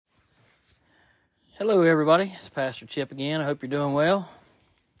Hello, everybody. It's Pastor Chip again. I hope you're doing well.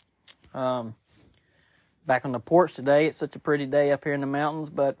 Back on the porch today. It's such a pretty day up here in the mountains,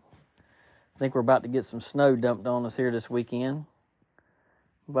 but I think we're about to get some snow dumped on us here this weekend.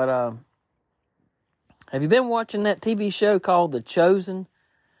 But have you been watching that TV show called The Chosen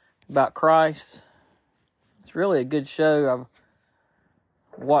about Christ? It's really a good show.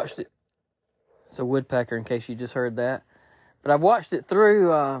 I've watched it. It's a woodpecker, in case you just heard that. But I've watched it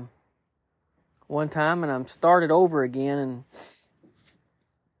through one time, and I'm started over again, and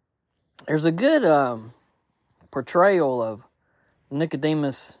there's a good portrayal of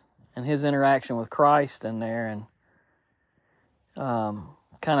Nicodemus and his interaction with Christ in there, and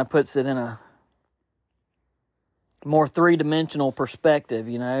kind of puts it in a more three-dimensional perspective.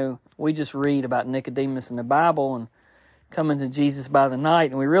 You know, we just read about Nicodemus in the Bible and coming to Jesus by the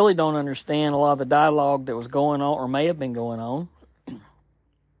night, and we really don't understand a lot of the dialogue that was going on or may have been going on.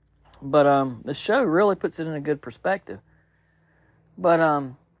 But the show really puts it in a good perspective.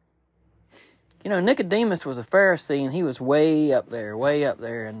 But, Nicodemus was a Pharisee, and he was way up there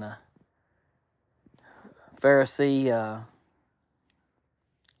in the Pharisee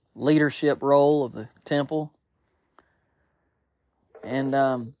leadership role of the temple.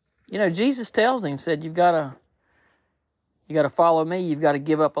 And, Jesus tells him, said, you got to follow me, you've got to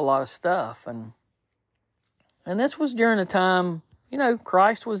give up a lot of stuff. And this was during a time,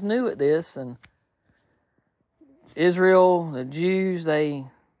 Christ was new at this, and Israel, the Jews, they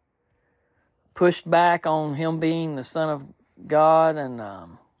pushed back on him being the Son of God, and,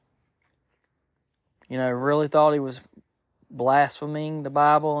 really thought he was blaspheming the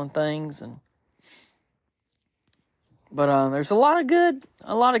Bible and things. But there's a lot of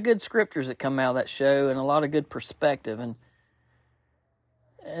good scriptures that come out of that show, and a lot of good perspective. And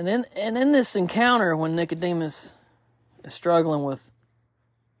in this encounter, when Nicodemus is struggling with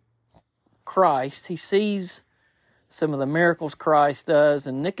Christ, he sees some of the miracles Christ does,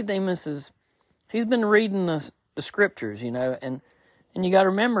 and Nicodemus he's been reading the scriptures, and you got to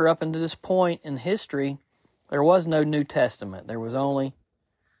remember, up until this point in history, there was no New Testament. There was only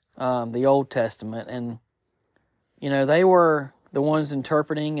the Old Testament, and they were the ones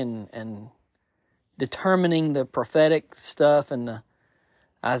interpreting and determining the prophetic stuff, and the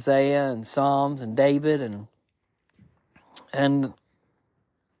Isaiah and Psalms and David, and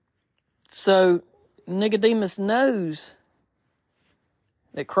so Nicodemus knows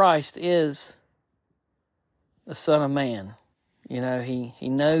that Christ is the Son of Man. He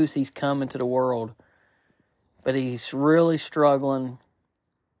knows he's come into the world, but he's really struggling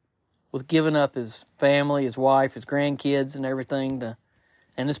with giving up his family, his wife, his grandkids, and everything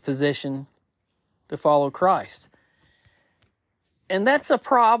and his position to follow Christ. And that's a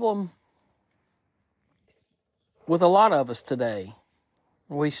problem with a lot of us today.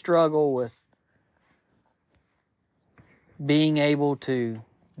 We struggle with being able to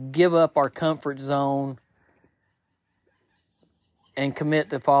give up our comfort zone and commit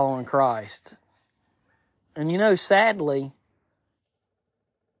to following Christ. And sadly,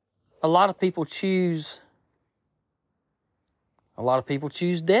 a lot of people choose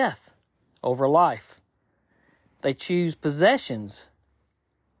death over life. They choose possessions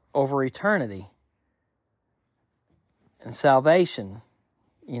over eternity and salvation,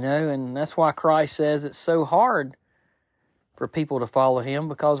 and that's why Christ says it's so hard for people to follow him,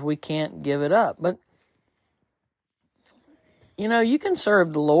 because we can't give it up. But, you can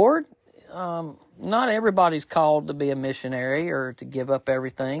serve the Lord. Not everybody's called to be a missionary or to give up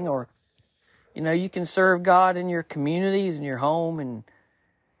everything, or, you can serve God in your communities, in your home, and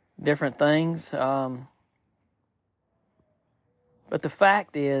different things. But the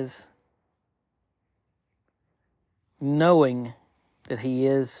fact is, knowing that he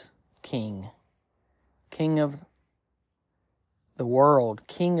is King of the world,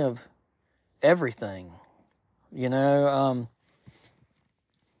 King of everything, and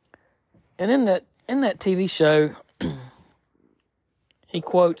in that TV show, he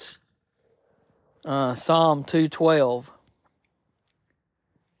quotes Psalm 2:12,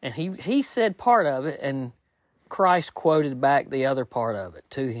 and he said part of it, and Christ quoted back the other part of it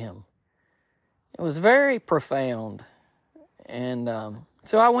to him. It was very profound, and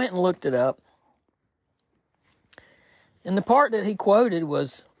so I went and looked it up. And the part that he quoted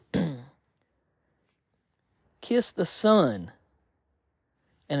was, kiss the Son,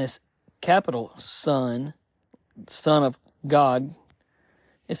 and it's capital Son, Son of God.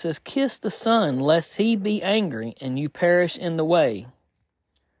 It says, kiss the Son, lest he be angry and you perish in the way,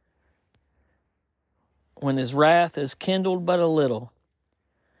 when his wrath is kindled but a little.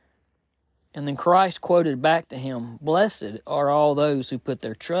 And then Christ quoted back to him, blessed are all those who put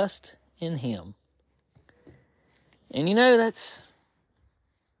their trust in him. And you know, that's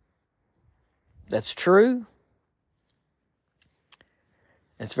true.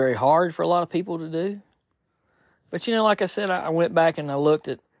 It's very hard for a lot of people to do. But you know, like I said, I went back and I looked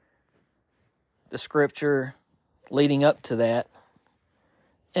at the scripture leading up to that.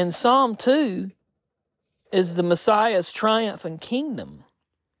 And Psalm 2 is the Messiah's triumph and kingdom.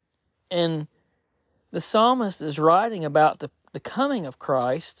 And the psalmist is writing about the coming of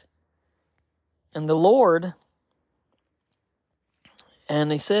Christ and the Lord.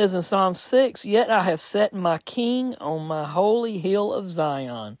 And he says in Psalm 6, "Yet I have set my king on my holy hill of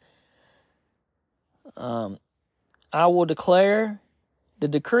Zion. I will declare the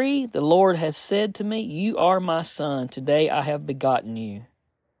decree. The Lord has said to me, you are my son. Today I have begotten you.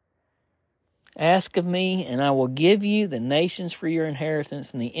 Ask of me, and I will give you the nations for your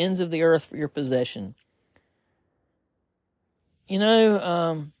inheritance and the ends of the earth for your possession." You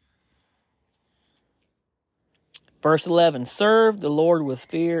know, verse 11, "Serve the Lord with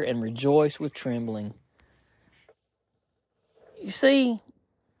fear and rejoice with trembling." You see,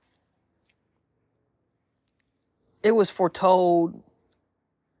 it was foretold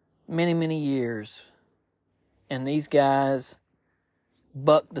many, many years, and these guys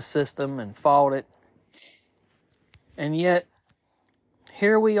bucked the system and fought it. And yet,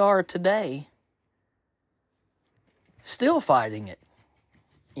 here we are today, still fighting it.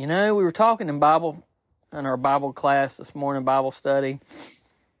 You know, we were talking in our Bible class this morning, Bible study,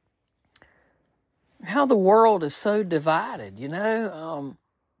 how the world is so divided, you know.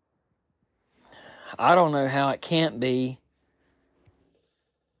 I don't know how it can't be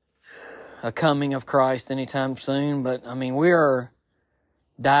a coming of Christ anytime soon, but I mean, we are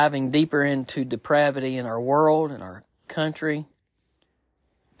diving deeper into depravity in our world, in our country,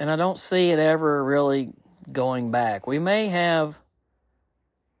 and I don't see it ever really going back. We may have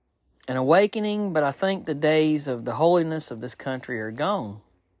an awakening, but I think the days of the holiness of this country are gone.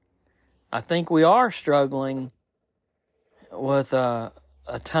 I think we are struggling with a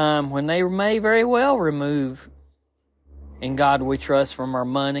time when they may very well remove "In God We Trust" from our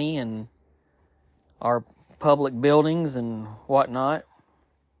money and our public buildings and whatnot.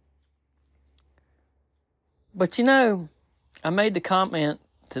 But you know, I made the comment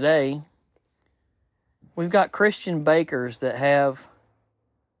today, we've got Christian bakers that have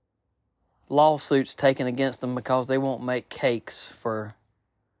lawsuits taken against them because they won't make cakes for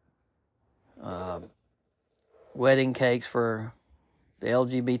wedding cakes for the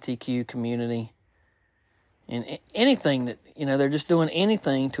LGBTQ community, and anything that, you know, they're just doing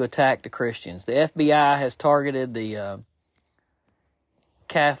anything to attack the Christians. The FBI has targeted the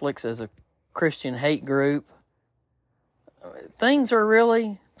Catholics as a Christian hate group. Things are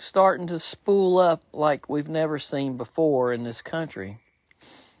really starting to spool up like we've never seen before in this country.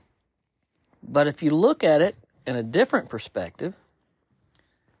 But if you look at it in a different perspective,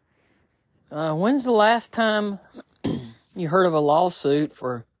 when's the last time you heard of a lawsuit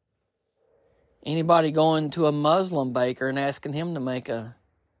for anybody going to a Muslim baker and asking him to make a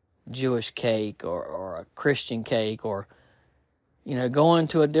Jewish cake or a Christian cake, or, you know, going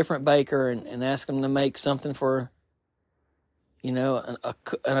to a different baker and asking them to make something for, you know,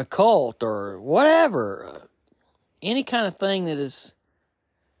 an occult or whatever, any kind of thing that is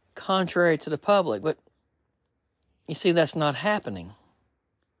contrary to the public? But you see, that's not happening.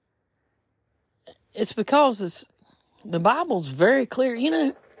 It's because the Bible's very clear. You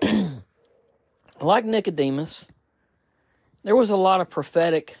know, like Nicodemus, there was a lot of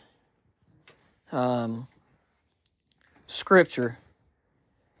prophetic scripture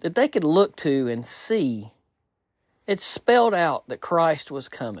that they could look to and see. It spelled out that Christ was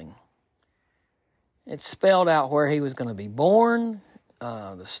coming. It spelled out where he was going to be born,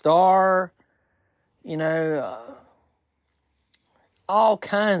 the star, you know, all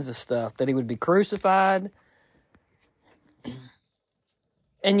kinds of stuff, that he would be crucified.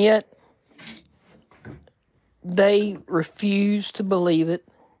 And yet, they refused to believe it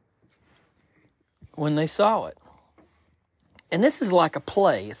when they saw it. And this is like a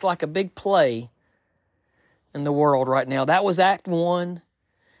play. It's like a big play in the world right now. That was Act 1,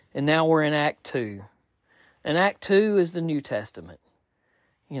 and now we're in Act 2. And Act 2 is the New Testament.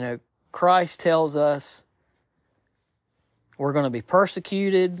 You know, Christ tells us we're going to be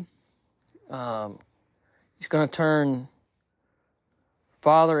persecuted. He's going to turn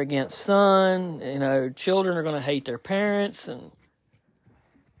father against son. You know, children are going to hate their parents, and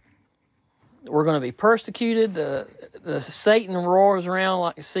we're going to be persecuted. The Satan roars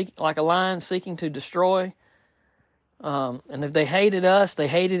around like a lion seeking to destroy. And if they hated us, they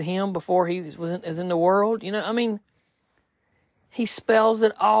hated him before he was in the world. You know, I mean, he spells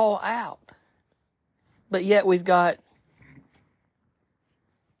it all out. But yet we've got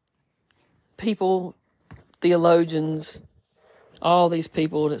people, theologians, all these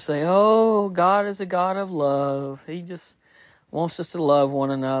people that say, oh, God is a God of love. He just wants us to love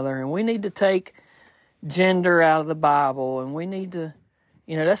one another. And we need to take gender out of the Bible. And we need to,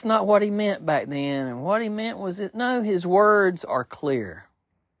 that's not what he meant back then. And what he meant was no, his words are clear.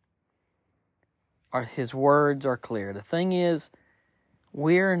 His words are clear. The thing is,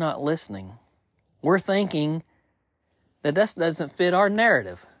 we're not listening. We're thinking that doesn't fit our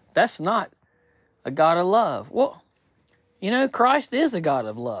narrative. That's not a God of love. Well, Christ is a God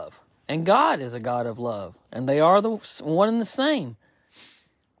of love, and God is a God of love, and they are the one and the same.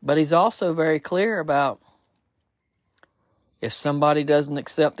 But he's also very clear about if somebody doesn't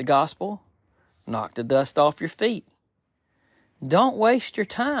accept the gospel, knock the dust off your feet. Don't waste your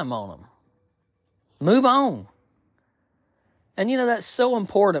time on them. Move on. And that's so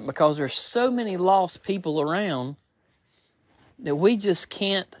important because there's so many lost people around that we just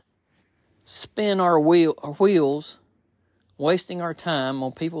can't spin our wheels wasting our time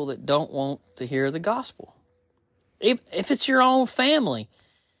on people that don't want to hear the gospel. If it's your own family,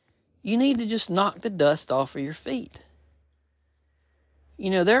 you need to just knock the dust off of your feet.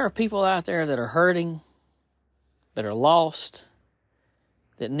 There are people out there that are hurting, that are lost,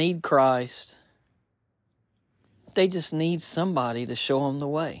 that need Christ. They just need somebody to show them the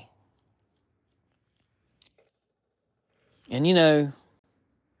way. And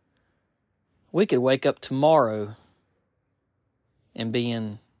we could wake up tomorrow and be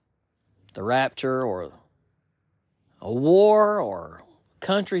in the rapture or a war or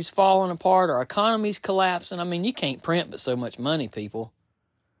countries falling apart or economies collapsing. I mean, you can't print but so much money, people.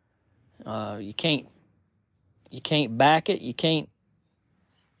 You can't back it. You can't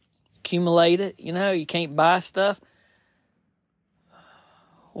accumulate it. You can't buy stuff.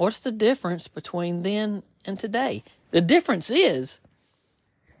 What's the difference between then and today? The difference is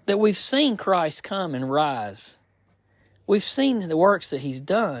that we've seen Christ come and rise. We've seen the works that he's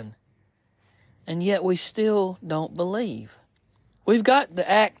done, and yet we still don't believe. We've got the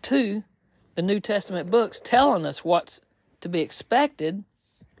Act 2, the New Testament books, telling us what's to be expected,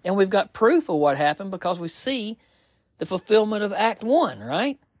 and we've got proof of what happened because we see the fulfillment of Act 1,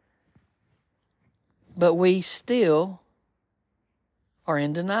 right? But we still are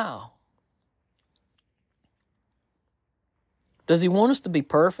in denial. Does he want us to be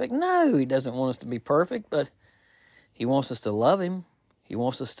perfect? No, he doesn't want us to be perfect, but he wants us to love him. He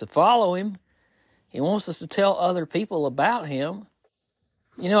wants us to follow him. He wants us to tell other people about him.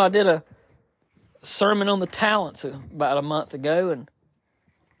 I did a sermon on the talents about a month ago, and,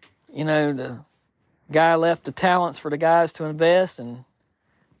 the guy left the talents for the guys to invest, and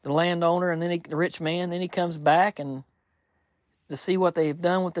the landowner, and then the rich man, then he comes back and to see what they've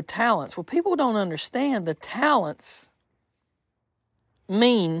done with the talents. Well, people don't understand the talents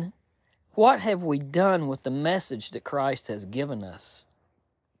mean what have we done with the message that Christ has given us?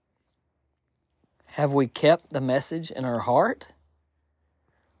 Have we kept the message in our heart?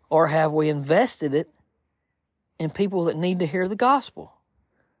 Or have we invested it in people that need to hear the gospel?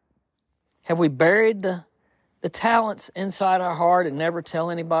 Have we buried the talents inside our heart and never tell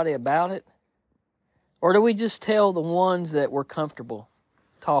anybody about it? Or do we just tell the ones that we're comfortable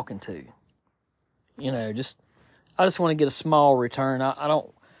talking to? I just want to get a small return. I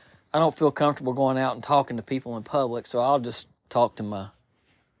don't feel comfortable going out and talking to people in public, so I'll just talk to my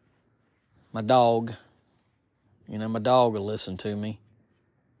dog. My dog will listen to me.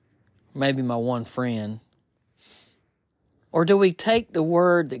 Maybe my one friend. Or do we take the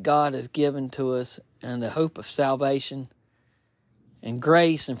word that God has given to us and the hope of salvation and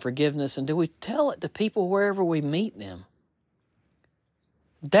grace and forgiveness, and do we tell it to people wherever we meet them?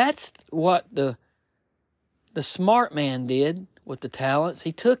 That's what the smart man did with the talents.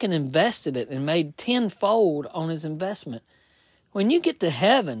 He took and invested it and made tenfold on his investment. When you get to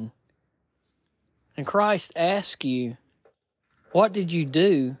heaven and Christ asks you, what did you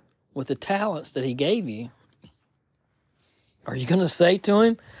do with the talents that he gave you? Are you going to say to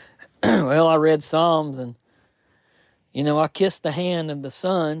him, well, I read Psalms and, I kissed the hand of the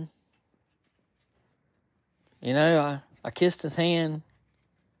Son. I kissed his hand.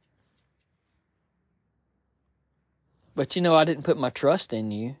 But, I didn't put my trust in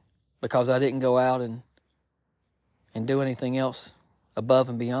you because I didn't go out and do anything else above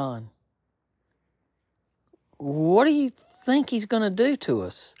and beyond. What do you think he's going to do to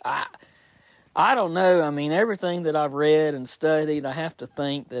us? I don't know. I mean, everything that I've read and studied, I have to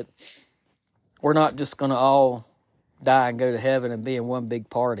think that we're not just going to all die and go to heaven and be in one big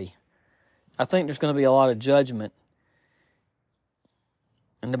party. I think there's going to be a lot of judgment.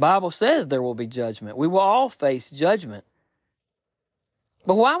 And the Bible says there will be judgment. We will all face judgment.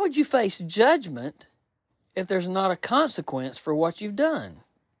 But why would you face judgment if there's not a consequence for what you've done?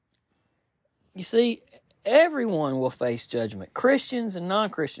 You see, everyone will face judgment, Christians and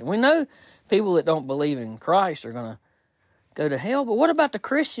non-Christians. We know people that don't believe in Christ are going to go to hell, but what about the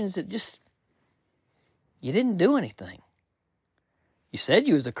Christians that just, you didn't do anything? You said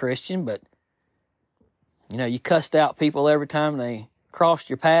you was a Christian, but, you cussed out people every time they crossed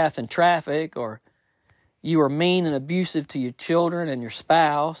your path in traffic, or you were mean and abusive to your children and your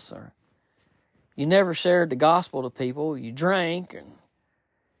spouse, or you never shared the gospel to people, you drank and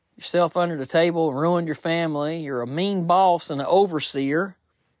yourself under the table and ruined your family, you're a mean boss and an overseer.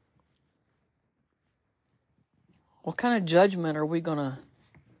 What kind of judgment are we gonna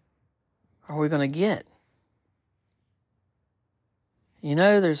get?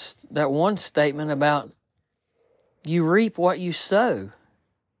 There's that one statement about you reap what you sow.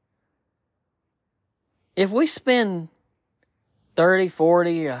 If we spend 30,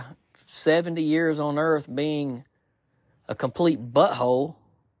 40, 70 years on earth being a complete butthole,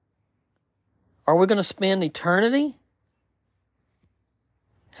 are we going to spend eternity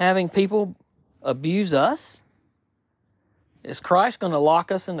having people abuse us? Is Christ going to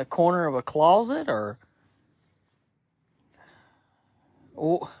lock us in the corner of a closet, or...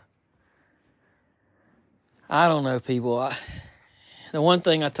 I don't know, people. The one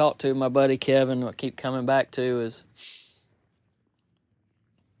thing I talked to my buddy Kevin, I keep coming back to is,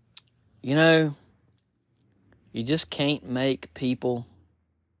 you just can't make people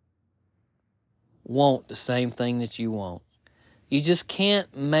want the same thing that you want. You just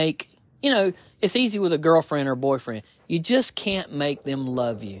can't make, it's easy with a girlfriend or boyfriend. You just can't make them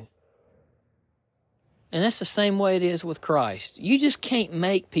love you. And that's the same way it is with Christ. You just can't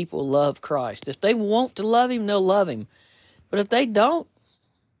make people love Christ. If they want to love Him, they'll love Him. But if they don't,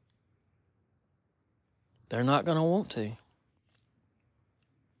 they're not going to want to.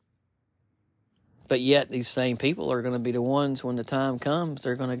 But yet these same people are going to be the ones when the time comes,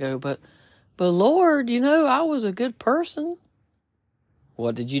 they're going to go, but Lord, I was a good person.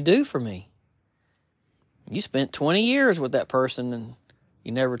 What did you do for me? You spent 20 years with that person and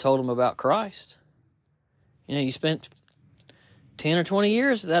you never told them about Christ. You spent 10 or 20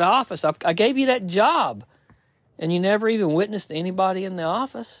 years at that office. I gave you that job, and you never even witnessed anybody in the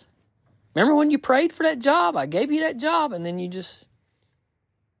office. Remember when you prayed for that job? I gave you that job, and then you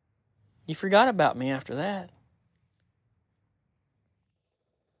forgot about me after that.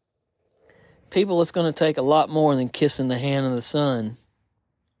 People, it's going to take a lot more than kissing the hand of the Son.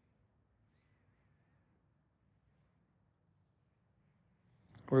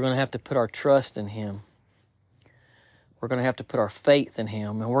 We're going to have to put our trust in Him. We're going to have to put our faith in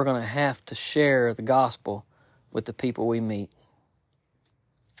Him, and we're going to have to share the gospel with the people we meet.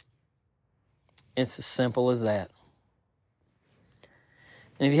 It's as simple as that.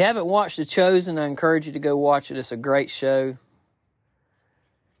 And if you haven't watched The Chosen, I encourage you to go watch it. It's a great show.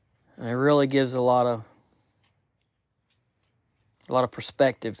 And it really gives a lot of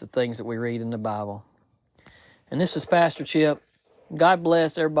perspective to things that we read in the Bible. And this is Pastor Chip. God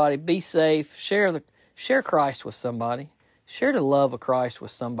bless everybody. Be safe. Share Christ with somebody. Share the love of Christ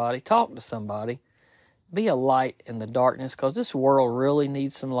with somebody. Talk to somebody. Be a light in the darkness, because this world really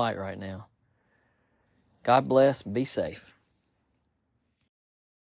needs some light right now. God bless. Be safe.